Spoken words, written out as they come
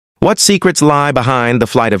What secrets lie behind the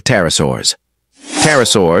flight of pterosaurs?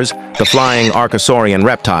 Pterosaurs, the flying archosaurian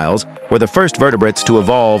reptiles, were the first vertebrates to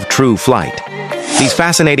evolve true flight. These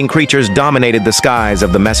fascinating creatures dominated the skies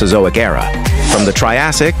of the Mesozoic era, from the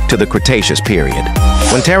Triassic to the Cretaceous period.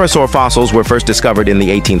 When pterosaur fossils were first discovered in the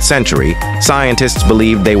 18th century, scientists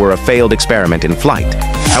believed they were a failed experiment in flight.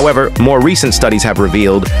 However, more recent studies have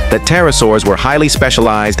revealed that pterosaurs were highly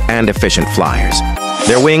specialized and efficient flyers.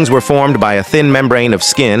 Their wings were formed by a thin membrane of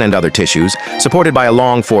skin and other tissues, supported by a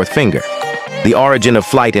long fourth finger. The origin of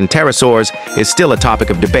flight in pterosaurs is still a topic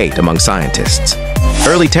of debate among scientists.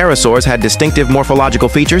 Early pterosaurs had distinctive morphological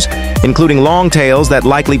features, including long tails that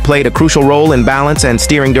likely played a crucial role in balance and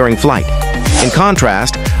steering during flight. In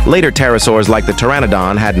contrast, later pterosaurs like the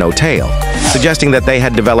Pteranodon had no tail, suggesting that they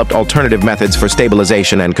had developed alternative methods for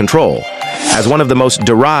stabilization and control. As one of the most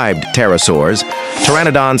derived pterosaurs,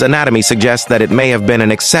 Pteranodon's anatomy suggests that it may have been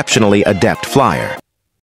an exceptionally adept flyer.